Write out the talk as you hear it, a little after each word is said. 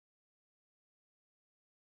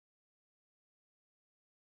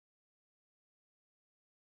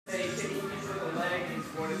Kicking into the leg is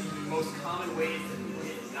one of the most common ways that people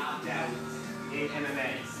get knocked out in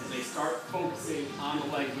MMA, is they start focusing on the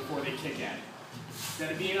leg before they kick at it.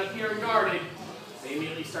 Instead of being up here and guarded, they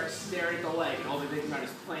immediately start staring at the leg, and all they're thinking about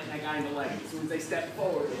is planting that guy in the leg. And as soon as they step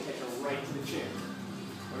forward, they take them right to the chin.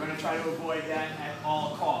 We're going to try to avoid that at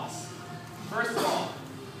all costs. First of all,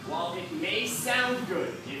 while it may sound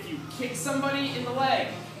good, if you kick somebody in the leg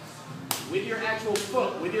with your actual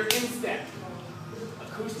foot, with your instep,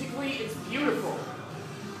 acoustically, it's beautiful.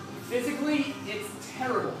 Physically, it's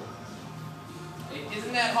terrible. It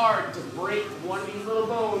isn't that hard to break one of these little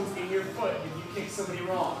bones in your foot if you kick somebody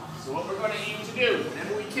wrong. So what we're going to aim to do,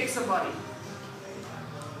 whenever we kick somebody,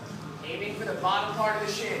 aiming for the bottom part of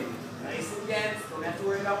the shin, nice and dense, don't have to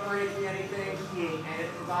worry about breaking anything, and it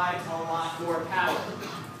provides a lot more power.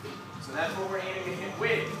 So that's what we're aiming to hit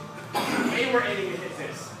with. The way we're aiming to hit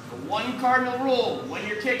this, the one cardinal rule when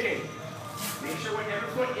you're kicking, make sure whenever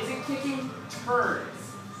foot isn't kicking, turns.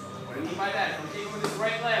 What do I mean by that? If I'm kicking with this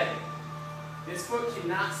right leg, this foot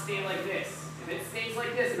cannot stay like this. If it stays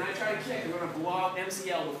like this and I try to kick, I'm going to blow out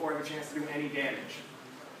MCL before I have a chance to do any damage.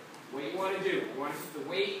 What you want to do, you want to put the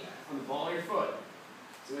weight on the ball of your foot.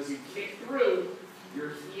 So as you kick through,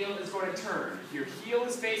 your heel is going to turn. If your heel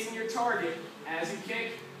is facing your target as you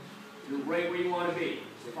kick, you're right where you want to be.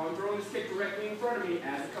 So if I'm throwing this kick directly in front of me,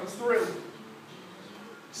 as it comes through,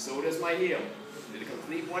 so does my heel. Did a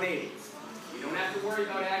complete 180. You don't have to worry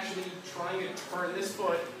about actually trying to turn this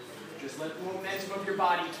foot. Just let the momentum of your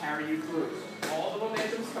body carry you through. All the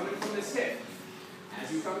momentum's coming from this hip.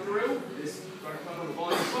 As you come through, this is going to come on the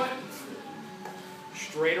ball of your foot,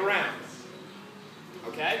 straight around.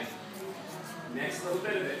 Okay? Next little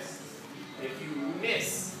bit of this. If you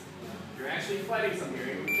miss, you're actually fighting something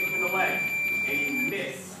here, you're kicking the leg, and you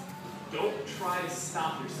miss, don't try to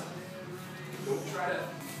stop yourself. Don't try to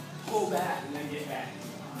pull back and then get back.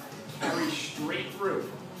 Carry straight through.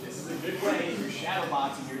 This is a good way, if you're shadow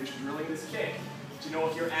boxing, you're just drilling this kick, to know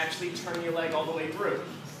if you're actually turning your leg all the way through.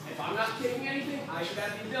 If I'm not kicking anything, I should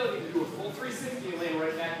have the ability to do a full 360 and land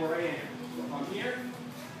right back where I am. So if I'm here,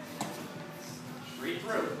 straight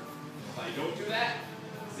through. If I don't do that,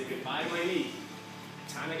 say goodbye to my knee. By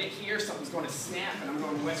the time I get here, something's going to snap, and I'm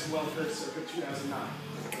going West Welfare Circuit 2009.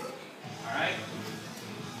 Alright?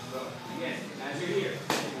 So, again, as you're here,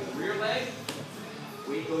 the rear leg,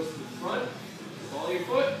 weight goes to the front, ball of your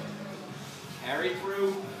foot, carry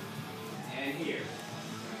through, and here.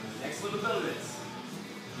 Next little bit of this.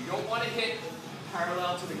 You don't want to hit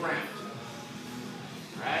parallel to the ground.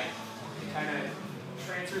 Alright? It kind of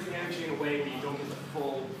transfers the energy in a way where you don't get the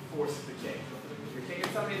full force of the kick. If you're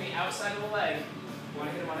kicking somebody on the outside of the leg, you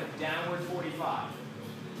want to hit them on a downward 45.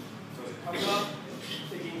 So as it comes up,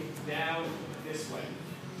 kicking down this way.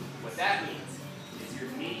 What that means is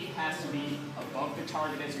your knee has to be above the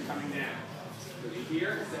target as you're coming down. So you're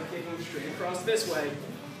here, instead of kicking straight across this way,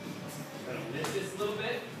 you're going to lift this a little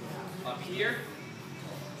bit, up here,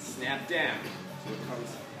 snap down. So it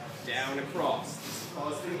comes down across. This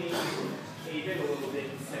causes the knee to cave in a little bit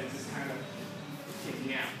instead of just kind of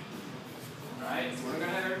kicking out. Alright, so what I'm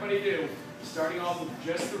going to have everybody do, starting off with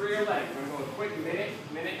just the rear leg. I'm going to go a quick minute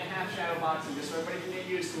and a half shadow boxing just so everybody can get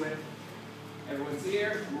used to it. Everyone's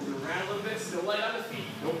here, moving around a little bit, still light on the feet.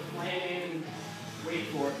 Don't plan in, wait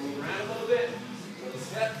for it. Move around a little bit. Little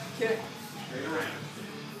step, kick, straight around.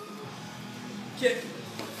 Kick,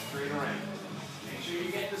 straight around. Make sure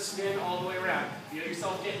you get the spin all the way around. Feel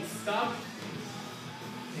yourself getting stuck.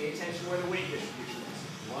 Pay attention where the weight distribution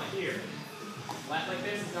is. Not here. Flat like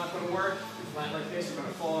this is not going to work. Flat like this, you're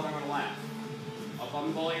going to fall and I'm going to laugh. Up on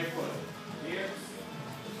the ball of your foot. Here.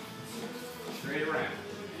 Straight around.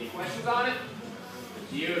 Any questions on it?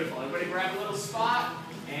 Beautiful. Everybody grab a little spot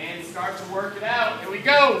and start to work it out. Here we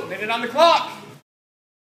go. Minute on the clock.